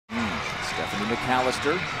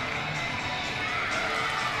McAllister.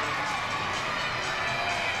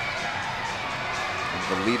 One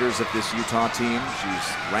of the leaders of this Utah team. She's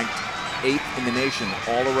ranked 8th in the nation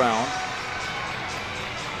all around.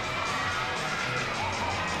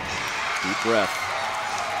 Deep breath.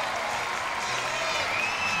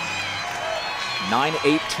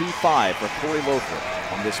 9.825 for Corey Loeffler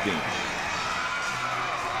on this beam.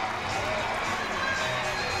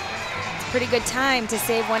 Pretty good time to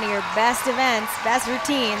save one of your best events, best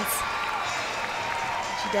routines.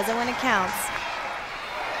 She does it when it counts.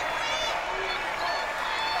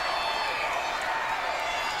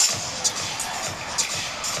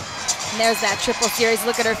 And there's that triple series.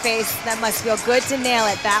 Look at her face. That must feel good to nail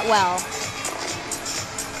it that well.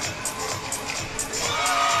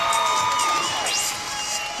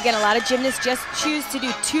 Again, a lot of gymnasts just choose to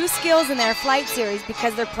do 2 skills in their flight series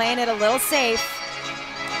because they're playing it a little safe.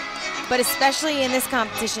 But especially in this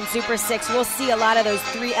competition, Super 6, we'll see a lot of those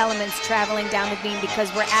 3 elements traveling down the beam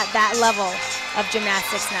because we're at that level of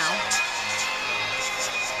gymnastics now.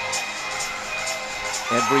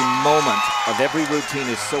 Every moment of every routine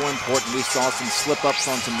is so important. We saw some slip-ups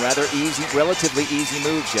on some rather easy, relatively easy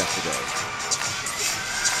moves yesterday.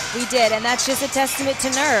 We did, and that's just a testament to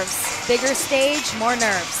nerves. Bigger stage, more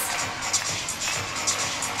nerves.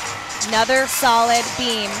 Another solid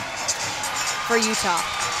beam for Utah.